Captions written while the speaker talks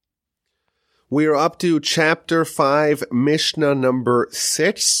We are up to chapter 5, Mishnah number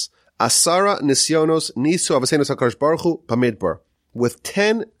 6. Asara nisyonos nisu avasenos HaKadosh Baruch Hu b'midbar. With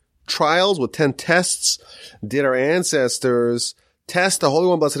 10 trials, with 10 tests, did our ancestors test the Holy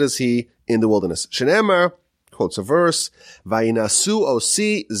One, blessed is He, in the wilderness. Shenemar quotes a verse, Vayinasu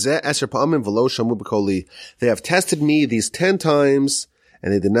osi ze eser pa'amim v'lo shamu b'koli. They have tested me these 10 times,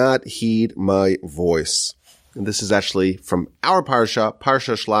 and they did not heed my voice. And this is actually from our parsha,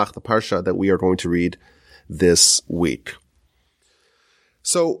 Parsha Shlach, the parsha that we are going to read this week.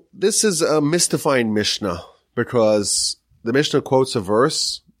 So this is a mystifying Mishnah because the Mishnah quotes a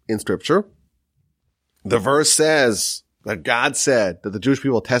verse in Scripture. The verse says that God said that the Jewish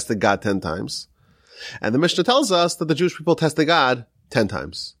people tested God 10 times. And the Mishnah tells us that the Jewish people tested God 10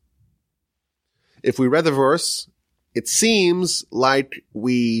 times. If we read the verse, it seems like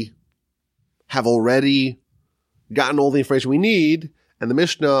we have already gotten all the information we need, and the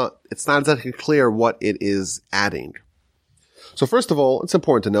Mishnah, it's not exactly clear what it is adding. So first of all, it's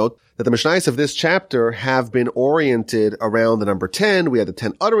important to note that the Mishnayos of this chapter have been oriented around the number 10. We had the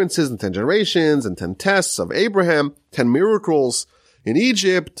 10 utterances and 10 generations and 10 tests of Abraham, 10 miracles in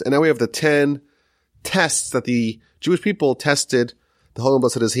Egypt, and now we have the 10 tests that the Jewish people tested the Holy and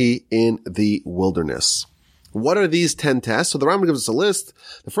Blessed is He in the wilderness. What are these 10 tests? So the Rambam gives us a list.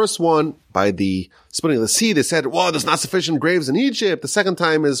 The first one, by the splitting of the sea, they said, well, there's not sufficient graves in Egypt. The second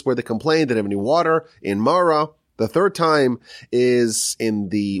time is where they complained they didn't have any water in Mara. The third time is in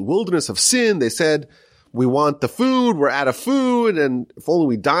the wilderness of Sin. They said, we want the food, we're out of food, and if only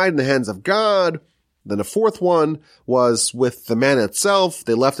we died in the hands of God. Then the fourth one was with the manna itself.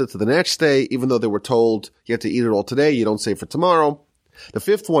 They left it to the next day, even though they were told, you have to eat it all today, you don't save for tomorrow. The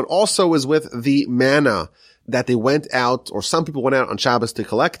fifth one also is with the manna that they went out, or some people went out on Shabbos to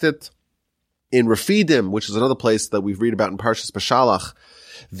collect it. In Refidim, which is another place that we've read about in Parshas Beshalach,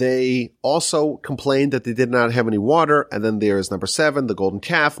 they also complained that they did not have any water. And then there's number 7, the golden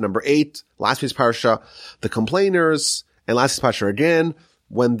calf. Number 8, last week's Parsha, the complainers. And last week's Parsha again,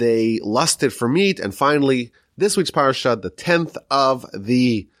 when they lusted for meat. And finally, this week's Parsha, the 10th of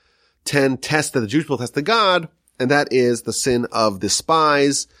the 10 tests that the Jewish people tested God. And that is the sin of the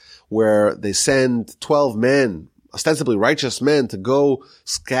spies, where they send 12 men, ostensibly righteous men, to go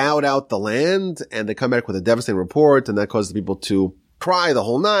scout out the land, and they come back with a devastating report, and that causes people to cry the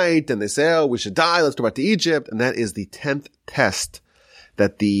whole night, and they say, oh, we should die, let's go back to Egypt. And that is the 10th test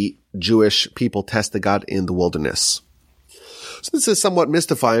that the Jewish people tested God in the wilderness. So this is somewhat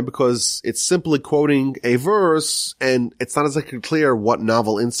mystifying because it's simply quoting a verse, and it's not exactly clear what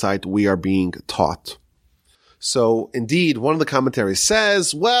novel insight we are being taught. So indeed, one of the commentaries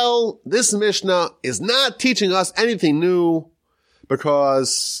says, well, this Mishnah is not teaching us anything new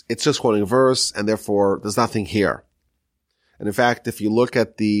because it's just quoting a verse and therefore there's nothing here. And in fact, if you look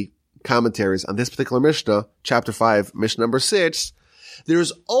at the commentaries on this particular Mishnah, chapter 5, Mishnah number 6,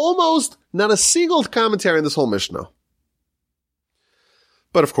 there's almost not a single commentary in this whole Mishnah.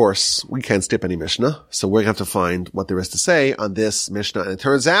 But of course, we can't skip any Mishnah, so we're going to have to find what there is to say on this Mishnah. And it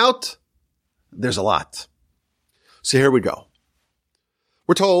turns out there's a lot. So here we go.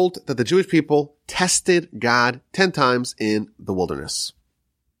 We're told that the Jewish people tested God 10 times in the wilderness.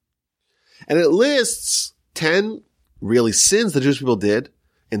 And it lists 10 really sins the Jewish people did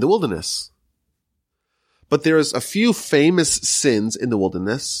in the wilderness. But there's a few famous sins in the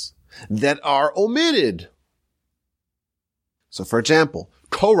wilderness that are omitted. So for example,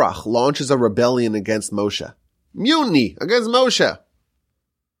 Korach launches a rebellion against Moshe. Mutiny against Moshe.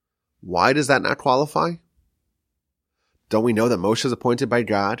 Why does that not qualify? Don't we know that Moshe is appointed by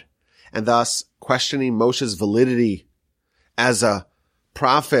God, and thus questioning Moshe's validity as a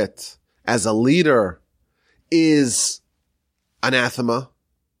prophet, as a leader, is anathema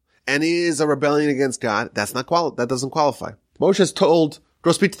and is a rebellion against God? That doesn't qualify. Moshe is told,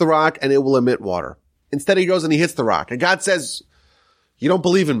 go speak to the rock and it will emit water. Instead he goes and he hits the rock, and God says, you don't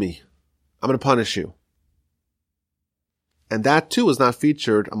believe in me, I'm going to punish you. And that too is not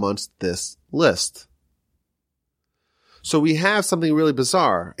featured amongst this list. So we have something really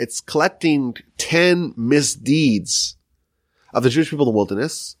bizarre. It's collecting 10 misdeeds of the Jewish people in the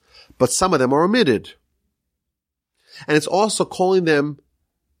wilderness, but some of them are omitted. And it's also calling them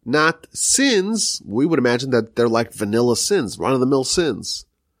not sins. We would imagine that they're like vanilla sins, run-of-the-mill sins.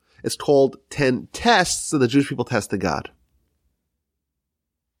 It's called 10 tests that the Jewish people tested God.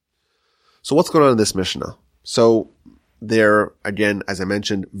 So what's going on in this Mishnah? So there, again, as I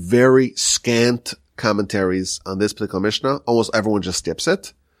mentioned, very scant commentaries on this particular Mishnah. Almost everyone just skips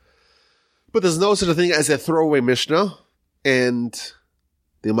it. But there's no such a thing as a throwaway Mishnah. And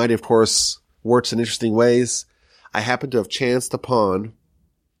the Almighty, of course, works in interesting ways. I happen to have chanced upon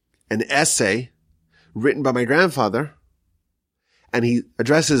an essay written by my grandfather, and he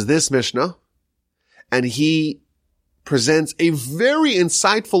addresses this Mishnah, and he presents a very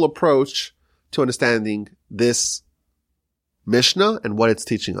insightful approach to understanding this Mishnah and what it's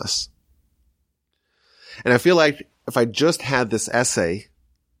teaching us. And I feel like if I just had this essay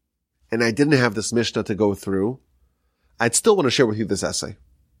and I didn't have this Mishnah to go through, I'd still want to share with you this essay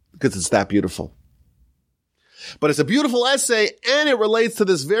because it's that beautiful. But it's a beautiful essay and it relates to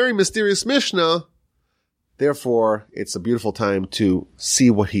this very mysterious Mishnah. Therefore, it's a beautiful time to see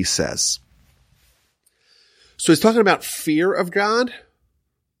what he says. So he's talking about fear of God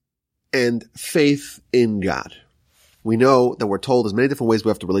and faith in God. We know that we're told there's many different ways we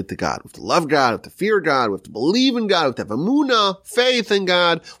have to relate to God. We have to love God, we have to fear God, we have to believe in God, we have to have emunah, faith in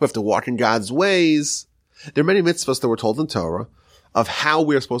God, we have to walk in God's ways. There are many mitzvahs that we're told in Torah of how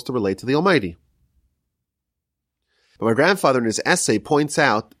we are supposed to relate to the Almighty. But my grandfather in his essay points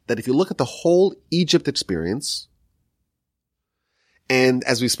out that if you look at the whole Egypt experience, and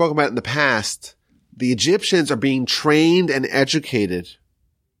as we spoke about in the past, the Egyptians are being trained and educated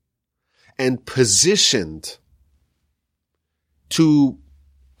and positioned to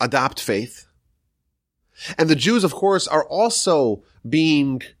adopt faith. And the Jews, of course, are also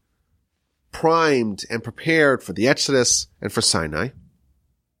being primed and prepared for the Exodus and for Sinai.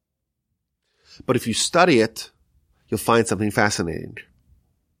 But if you study it, you'll find something fascinating.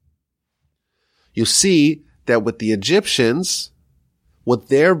 You'll see that with the Egyptians, what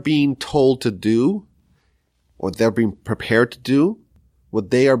they're being told to do, or they're being prepared to do, what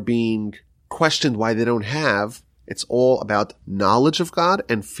they are being questioned why they don't have, it's all about knowledge of God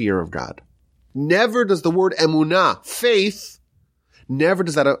and fear of God. Never does the word emunah, faith, never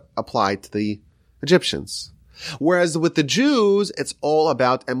does that apply to the Egyptians. Whereas with the Jews, it's all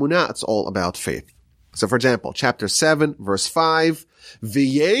about emunah, it's all about faith. So for example, chapter 7, verse 5,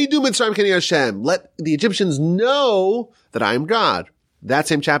 V'yedu Mitzrayim k'ani Hashem. Let the Egyptians know that I am God. That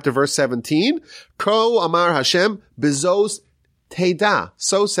same chapter, verse 17, Ko Amar Hashem, Bezos Teda.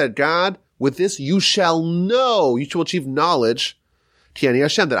 So said God, with this you shall know, you shall achieve knowledge, K'ani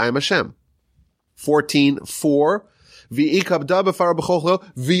Hashem, that I am Hashem. 14:4, V'ikabda b'faro b'chochlo,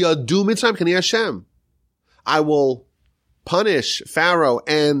 V'yadu Mitzrayim k'ani Hashem. I will punish Pharaoh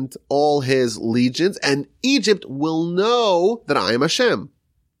and all his legions, and Egypt will know that I am Hashem.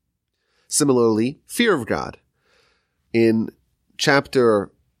 Similarly, fear of God. In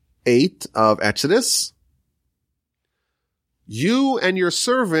chapter 8 of Exodus, you and your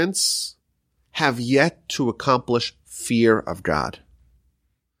servants have yet to accomplish fear of God.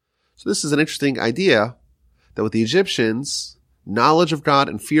 So this is an interesting idea that with the Egyptians, knowledge of God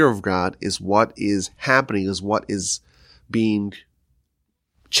and fear of God is what is happening, is what is being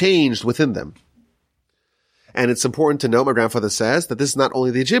changed within them. And it's important to know, my grandfather says, that this is not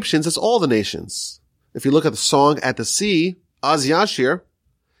only the Egyptians, it's all the nations. If you look at the song At the Sea, Az Yashir,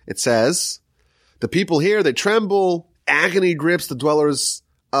 it says, the people here, they tremble, agony grips the dwellers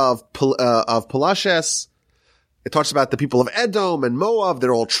of Pelashes. It talks about the people of Edom and Moab.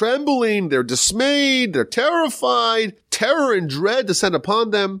 They're all trembling, they're dismayed, they're terrified, terror and dread descend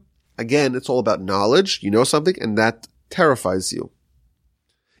upon them. Again, it's all about knowledge. You know something, and that terrifies you.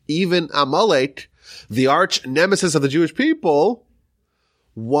 Even Amalek, the arch nemesis of the Jewish people,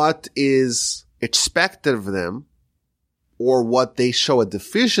 what is expected of them, or what they show a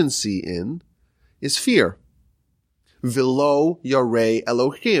deficiency in, is fear. V'lo yarei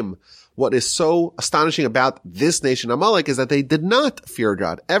Elohim. What is so astonishing about this nation, Amalek, is that they did not fear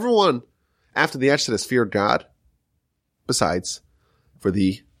God. Everyone after the Exodus feared God, besides for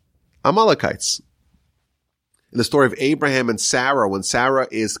the Amalekites. In the story of Abraham and Sarah, when Sarah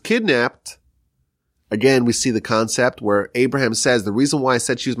is kidnapped, again, we see the concept where Abraham says, the reason why I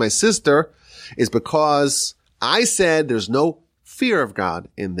said she was my sister is because I said there's no fear of God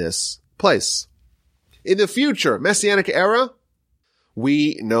in this place. In the future, Messianic era,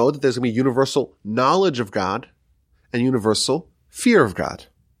 we know that there's going to be universal knowledge of God and universal fear of God.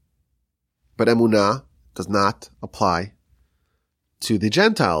 But emunah does not apply to the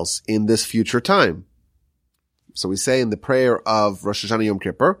Gentiles in this future time. So we say in the prayer of Rosh Hashanah Yom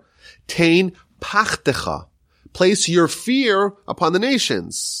Kippur, Tein pachtecha, place your fear upon the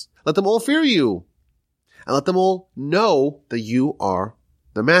nations. Let them all fear you. And let them all know that you are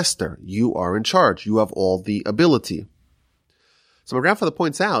the master. You are in charge. You have all the ability. So my grandfather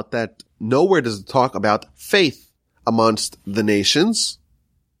points out that nowhere does it talk about faith amongst the nations.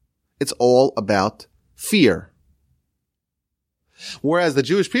 It's all about fear. Whereas the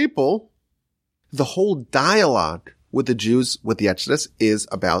Jewish people, the whole dialogue with the Jews, with the Exodus, is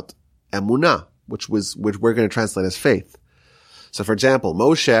about emunah, which we're going to translate as faith. So for example,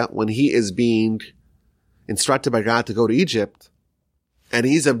 Moshe, when he is being instructed by God to go to Egypt, and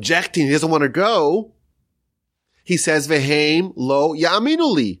he's objecting, he doesn't want to go, he says, Vehem lo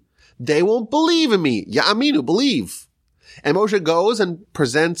ya'aminu li. They won't believe in me. Ya'aminu, believe. And Moshe goes and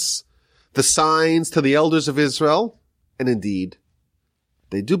presents the signs to the elders of Israel, and indeed,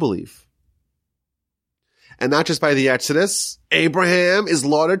 they do believe. And not just by the Exodus, Abraham is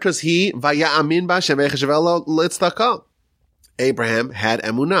lauded because he, vaya'amin b'Hashem v'yecheshevelo l'tzedakah. Abraham had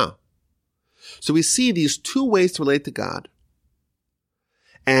emunah. So we see these two ways to relate to God.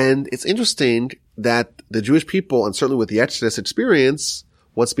 And it's interesting that the Jewish people, and certainly with the Exodus experience,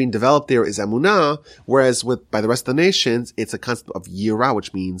 what's being developed there is emunah, whereas by the rest of the nations, it's a concept of yirah,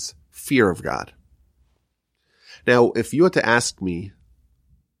 which means fear of God. Now, if you were to ask me,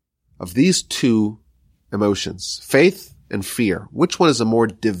 of these two emotions, faith and fear, which one is a more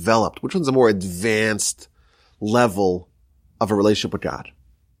developed, which one's a more advanced level of a relationship with God?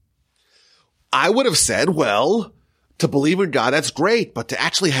 I would have said, well, to believe in God, that's great, but to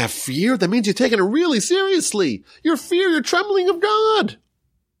actually have fear, that means you're taking it really seriously. You're trembling of God.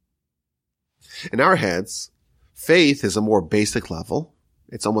 In our heads, faith is a more basic level.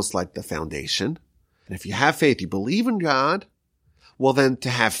 It's almost like the foundation. And if you have faith, you believe in God, well then to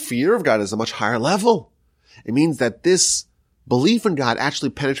have fear of God is a much higher level. It means that this belief in God actually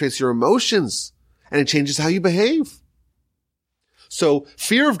penetrates your emotions and it changes how you behave. So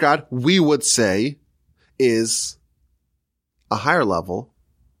fear of God, we would say, is a higher level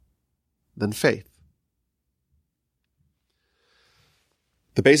than faith.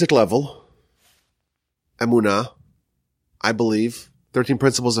 The basic level, emunah, I believe, 13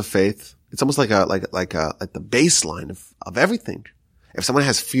 principles of faith. It's almost like the baseline of everything. If someone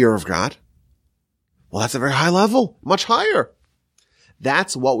has fear of God, well, that's a very high level, much higher.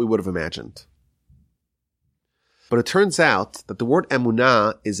 That's what we would have imagined. But it turns out that the word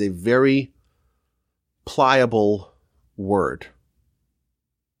emunah is a very pliable word.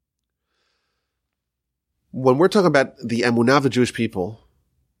 When we're talking about the emunah of the Jewish people,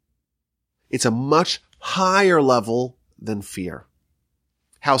 it's a much higher level than fear.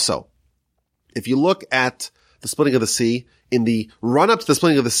 How so? If you look at the splitting of the sea, in the run-up to the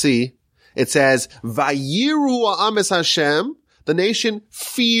splitting of the sea, it says, Vayiru ha'am es Hashem, the nation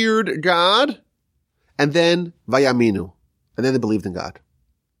feared God, and then Vayaminu, and then they believed in God.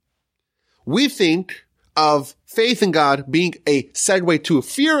 We think of faith in God being a segue to a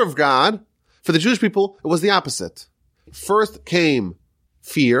fear of God. For the Jewish people, it was the opposite. First came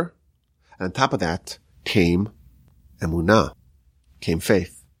fear, and on top of that came emunah, came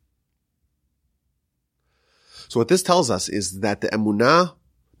faith. So what this tells us is that the emunah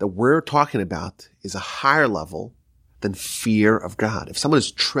that we're talking about is a higher level than fear of God. If someone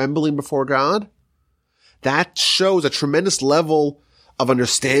is trembling before God, that shows a tremendous level of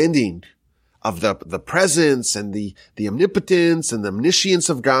understanding of the presence and the omnipotence and the omniscience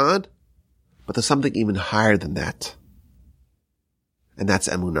of God. But there's something even higher than that. And that's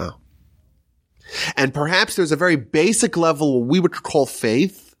emunah. And perhaps there's a very basic level what we would call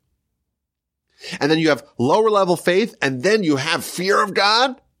faith. And then you have lower level faith, and then you have fear of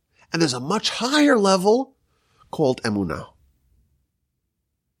God. And there's a much higher level called emunah.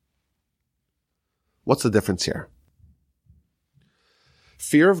 What's the difference here?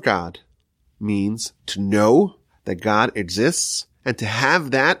 Fear of God means to know that God exists and to have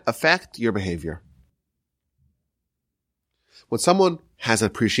that affect your behavior. When someone has an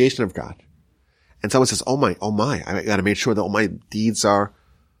appreciation of God, and someone says, oh my, I gotta make sure that all my deeds are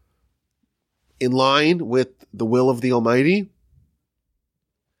in line with the will of the Almighty,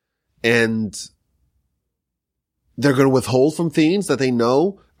 and they're going to withhold from things that they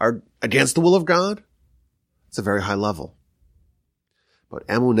know are against the will of God, it's a very high level. But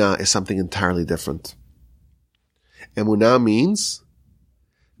emunah is something entirely different. Emunah means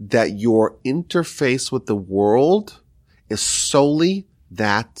that your interface with the world is solely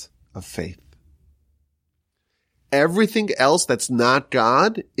that of faith. Everything else that's not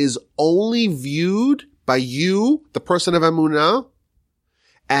God is only viewed by you, the person of emunah,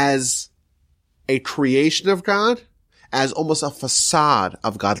 as a creation of God, as almost a facade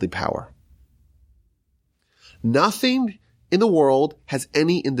of godly power. Nothing in the world has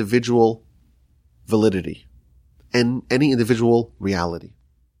any individual validity and any individual reality.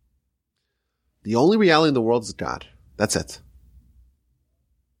 The only reality in the world is God. That's it.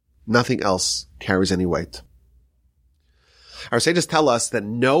 Nothing else carries any weight. Our sages tell us that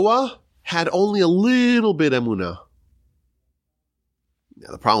Noah had only a little bit emunah.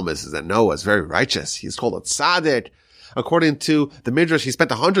 Now, the problem is that Noah is very righteous. He's called a tzaddik. According to the Midrash, he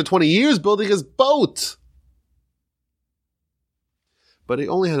spent 120 years building his boat. but he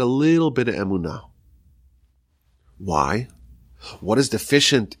only had a little bit of emunah. Why? What is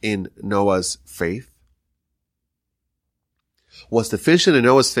deficient in Noah's faith? What's deficient in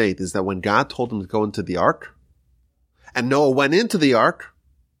Noah's faith is that when God told him to go into the ark, and Noah went into the ark,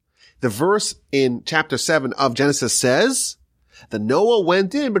 the verse in chapter 7 of Genesis says that Noah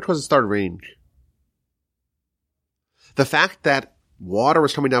went in because it started raining. The fact that water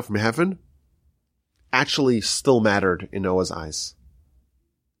was coming down from heaven actually still mattered in Noah's eyes.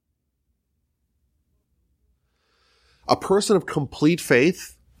 A person of complete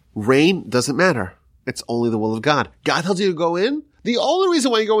faith, rain doesn't matter. It's only the will of God. God tells you to go in. The only reason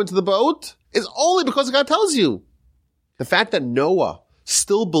why you go into the boat is only because God tells you. The fact that Noah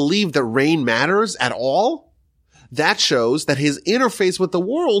still believed that rain matters at all, that shows that his interface with the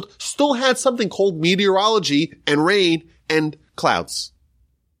world still had something called meteorology and rain and clouds.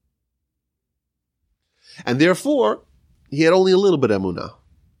 And therefore, he had only a little bit of emunah.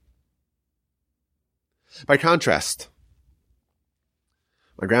 By contrast,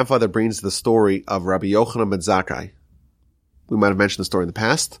 my grandfather brings the story of Rabbi Yochanan ben Zakkai. We might have mentioned the story in the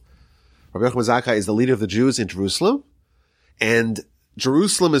past. Rabbi Yochanan ben Zakkai is the leader of the Jews in Jerusalem, and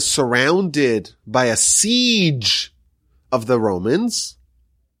Jerusalem is surrounded by a siege of the Romans.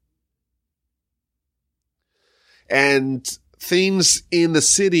 And things in the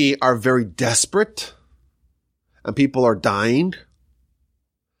city are very desperate, and people are dying.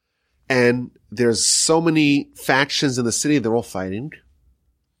 And there's so many factions in the city, they're all fighting.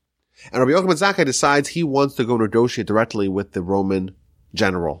 And Rabbi Yochanan ben Zakkai decides he wants to go negotiate directly with the Roman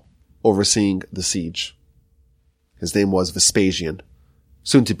general overseeing the siege. His name was Vespasian,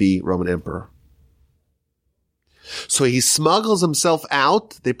 soon to be Roman emperor. So he smuggles himself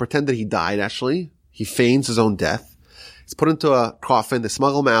out. They pretend that he died, actually. He feigns his own death. He's put into a coffin. They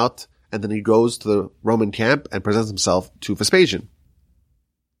smuggle him out. And then he goes to the Roman camp and presents himself to Vespasian.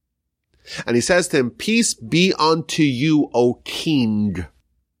 And he says to him, "Peace be unto you, O king."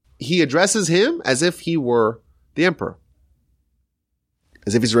 He addresses him as if he were the emperor.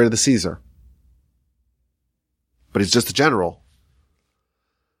 As if he's related to Caesar. But he's just a general.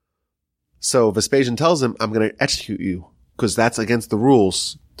 So Vespasian tells him, "I'm going to execute you, because that's against the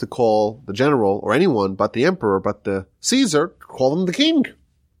rules to call the general or anyone but the emperor, but the Caesar, call him the king."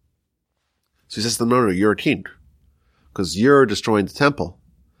 So he says to him, "No, you're a king, because you're destroying the temple."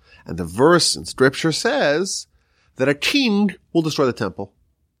 And the verse in scripture says that a king will destroy the temple.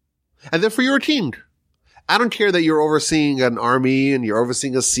 And therefore you're a king. I don't care that you're overseeing an army and you're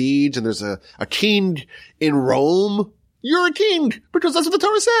overseeing a siege and there's a king in Rome. You're a king because that's what the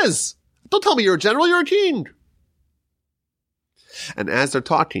Torah says. Don't tell me you're a general, you're a king. And as they're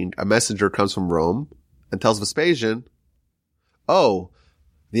talking, a messenger comes from Rome and tells Vespasian, "Oh,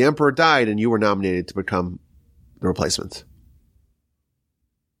 the emperor died and you were nominated to become the replacement."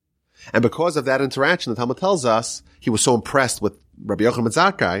 And because of that interaction, the Talmud tells us, he was so impressed with Rabbi Yochanan ben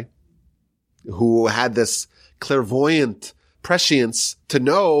Zakkai, who had this clairvoyant prescience to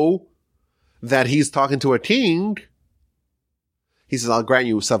know that he's talking to a king. He says, "I'll grant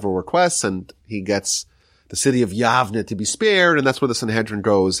you several requests," and he gets the city of Yavne to be spared, and that's where the Sanhedrin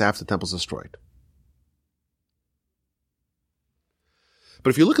goes after the temple's destroyed.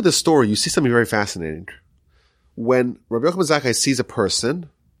 But if you look at this story, you see something very fascinating. When Rabbi Yochanan ben Zakkai sees a person,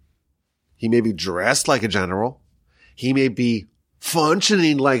 he may be dressed like a general, he may be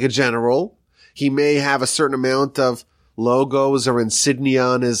functioning like a general, he may have a certain amount of logos or insignia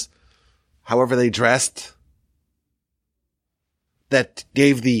on his, however they dressed, that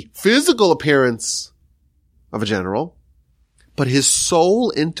gave the physical appearance of a general, but his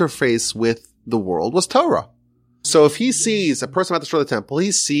sole interface with the world was Torah. So if he sees a person about to destroy the temple,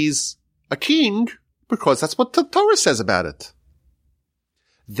 he sees a king because that's what the Torah says about it.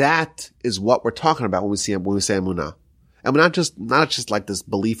 That is what we're talking about when we say emunah. And we're not just like this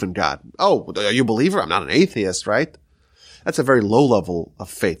belief in God. Oh, are you a believer? I'm not an atheist, right? That's a very low level of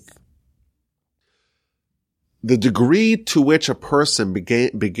faith. The degree to which a person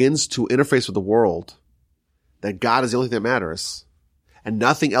begins to interface with the world, that God is the only thing that matters, and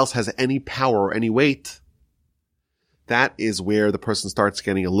nothing else has any power or any weight, that is where the person starts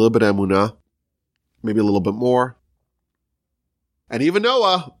getting a little bit of emunah, maybe a little bit more. And even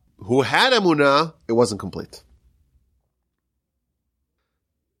Noah, who had emunah, it wasn't complete.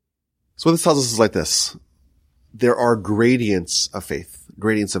 So what this tells us is like this. There are gradients of faith,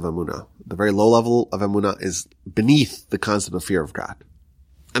 gradients of emunah. The very low level of emunah is beneath the concept of fear of God.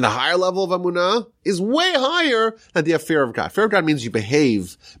 And the higher level of emunah is way higher than the fear of God. Fear of God means you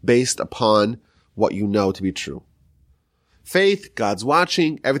behave based upon what you know to be true. faith, God's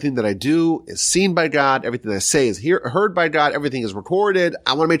watching. Everything that I do is seen by God. Everything that I say is heard by God. Everything is recorded.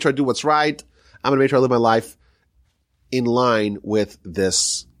 I want to make sure I do what's right. I'm going to make sure I live my life in line with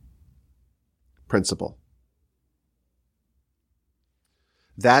this principle.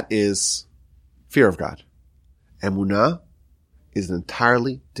 That is fear of God. Emunah is an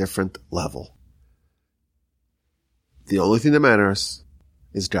entirely different level. The only thing that matters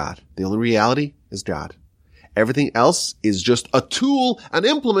is God. The only reality is God. Everything else is just a tool, an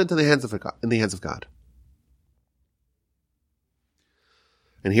implement in the hands of God.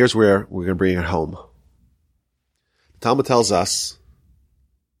 And here's where we're going to bring it home. The Talmud tells us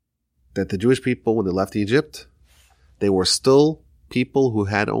that the Jewish people, when they left Egypt, they were still people who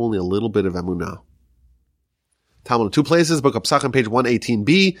had only a little bit of emunah. Talmud in two places, Book of Pesachim, page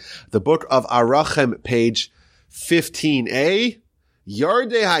 118b, the Book of Arachim, page 15a,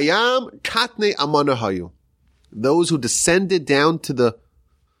 Yardei Hayam, Katne Amana Hayu. Those who descended down to the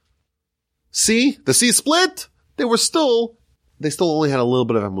sea split, they still only had a little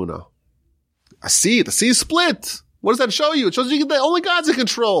bit of emunah. The sea split. What does that show you? It shows you that only God's in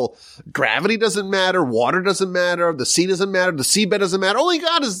control. Gravity doesn't matter. Water doesn't matter. The sea doesn't matter. The seabed doesn't matter. Only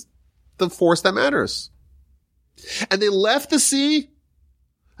God is the force that matters. And they left the sea,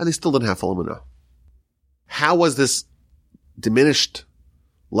 and they still didn't have full emunah. How was this diminished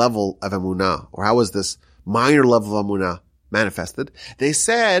level of emunah, or how was this minor level of emunah manifested? They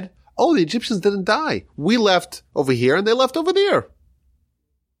said, oh, the Egyptians didn't die. We left over here, and they left over there.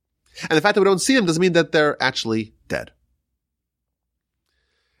 And the fact that we don't see them doesn't mean that they're actually dead.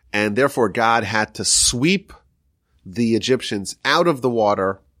 And therefore, God had to sweep the Egyptians out of the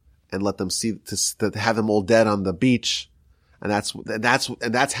water and let them to have them all dead on the beach. And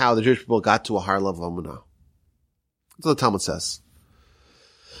that's how the Jewish people got to a higher level of emunah. That's what the Talmud says.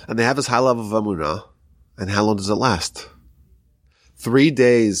 And they have this high level of emunah. And how long does it last? 3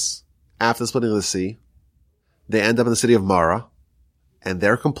 days after the splitting of the sea, they end up in the city of Mara, and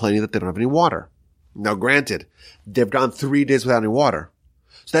they're complaining that they don't have any water. Now granted, they've gone 3 days without any water.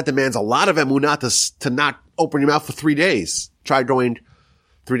 So that demands a lot of emunah to not open your mouth for 3 days. Try going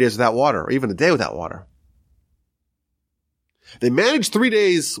 3 days without water, or even a day without water. They managed 3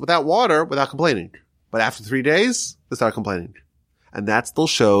 days without water without complaining. But after 3 days, they started complaining. And that still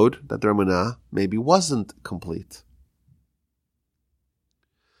showed that their emunah maybe wasn't complete.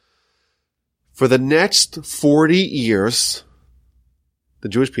 For the next 40 years, the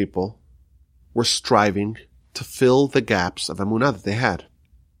Jewish people were striving to fill the gaps of emunah that they had.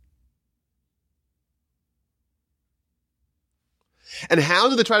 And how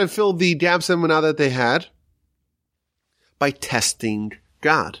did they try to fill the gaps of emunah that they had? By testing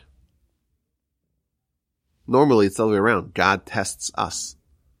God. Normally, it's the other way around. God tests us.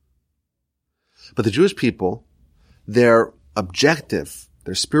 But the Jewish people, their objective,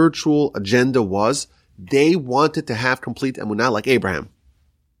 their spiritual agenda was they wanted to have complete emunah like Abraham.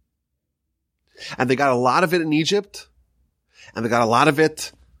 And they got a lot of it in Egypt, and they got a lot of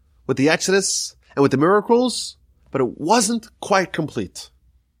it with the Exodus and with the miracles, but it wasn't quite complete.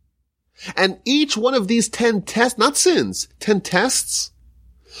 And each one of these 10 tests, not sins, 10 tests,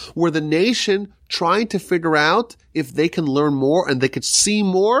 were the nation trying to figure out if they can learn more and they could see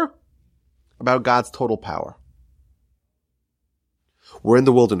more about God's total power. We're in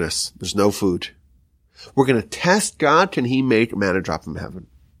the wilderness. There's no food. We're going to test God. Can he make manna drop from heaven?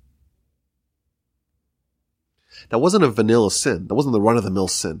 That wasn't a vanilla sin. That wasn't the run-of-the-mill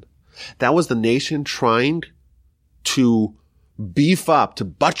sin. That was the nation trying to beef up, to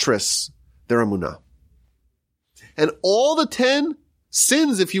buttress their emunah. And all the 10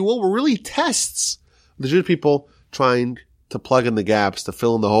 sins, if you will, were really tests. The Jewish people trying to plug in the gaps, to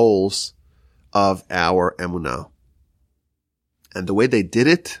fill in the holes of our emunah. And the way they did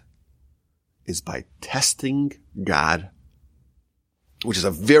it is by testing God, which is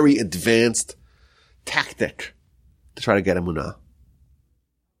a very advanced tactic to try to get emunah.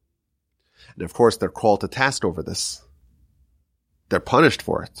 And of course, they're called to task over this. They're punished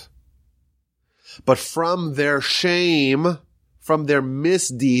for it. But from their shame, from their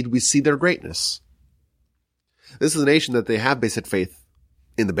misdeed, we see their greatness. This is a nation that they have basic faith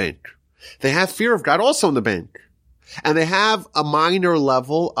in the bank. They have fear of God also in the bank. And they have a minor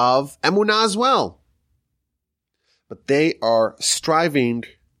level of emunah as well. But they are striving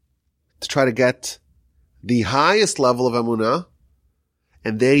to try to get the highest level of emunah.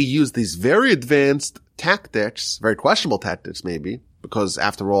 And they use these very advanced tactics, very questionable tactics maybe, because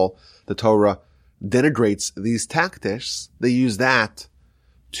after all, the Torah denigrates these tactics. They use that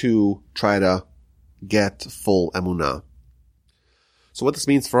to try to get full emunah. So what this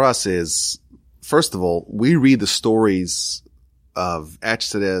means for us is first of all, we read the stories of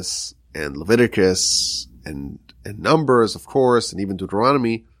Exodus and Leviticus and Numbers, of course, and even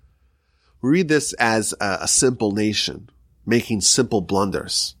Deuteronomy. We read this as a simple nation making simple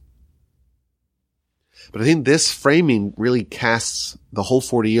blunders. But I think this framing really casts the whole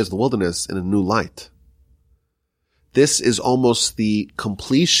 40 years of the wilderness in a new light. This is almost the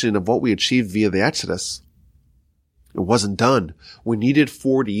completion of what we achieved via the Exodus. It wasn't done. We needed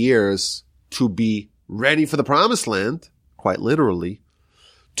 40 years to be ready for the promised land, quite literally,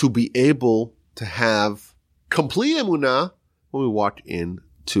 to be able to have complete emunah when we walk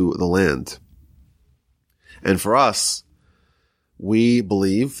into the land. And for us, we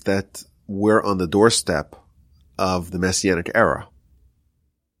believe that we're on the doorstep of the Messianic era.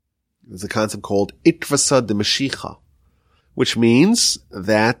 There's a concept called Ikvasa de Mashiach, which means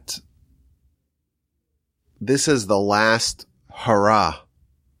that this is the last hurrah.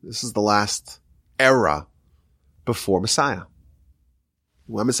 This is the last era before Messiah.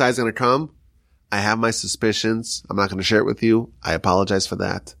 When Messiah is going to come, I have my suspicions. I'm not going to share it with you. I apologize for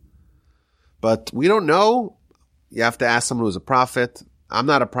that. But we don't know. You have to ask someone who's a prophet. I'm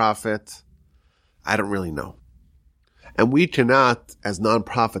not a prophet. I don't really know. And we cannot, as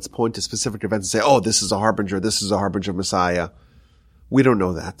non-prophets, point to specific events and say, oh, this is a harbinger of Messiah. We don't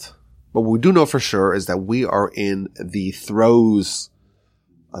know that. But what we do know for sure is that we are in the throes,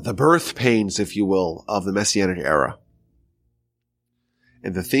 the birth pains, if you will, of the Messianic era.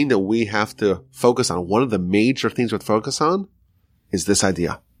 And the thing that we have to focus on, one of the major things we have to focus on, is this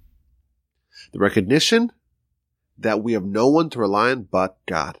idea. The recognition that we have no one to rely on but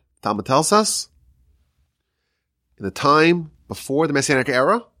God. Talmud tells us, in the time before the Messianic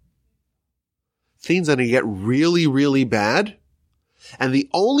era, things are going to get really, really bad. And the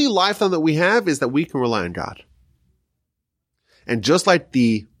only lifeline that we have is that we can rely on God. And just like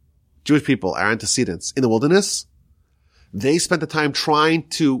the Jewish people, our antecedents in the wilderness, they spent the time trying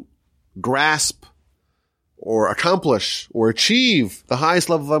to grasp or accomplish or achieve the highest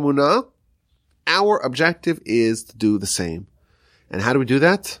level of emunah. Our objective is to do the same. And how do we do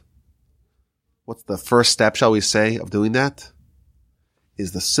that? What's the first step, shall we say, of doing that?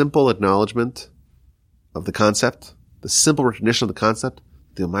 Is the simple acknowledgement of the concept, the simple recognition of the concept,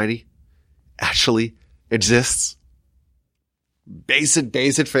 the Almighty actually exists.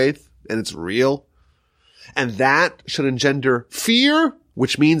 Basic faith, and it's real. And that should engender fear,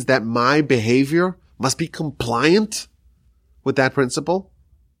 which means that my behavior must be compliant with that principle,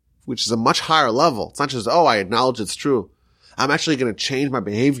 which is a much higher level. It's not just, oh, I acknowledge it's true. I'm actually going to change my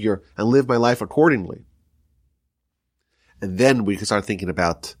behavior and live my life accordingly. And then we can start thinking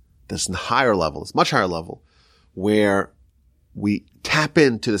about this higher level, this much higher level, where we tap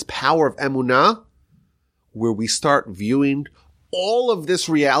into this power of emunah, where we start viewing all of this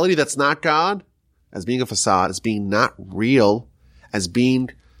reality that's not God as being a facade, as being not real, as being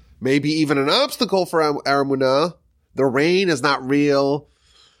maybe even an obstacle for our emunah. The rain is not real.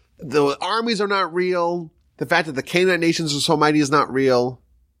 The armies are not real. The fact that the Canaanite nations are so mighty is not real.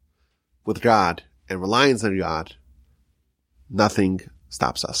 With God and reliance on God, nothing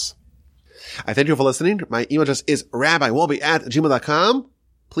stops us. I thank you for listening. My email address is rabbiwolbe@gmail.com.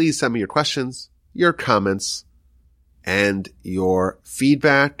 Please send me your questions, your comments, and your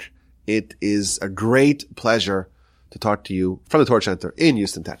feedback. It is a great pleasure to talk to you from the Torch Center in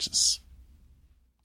Houston, Texas.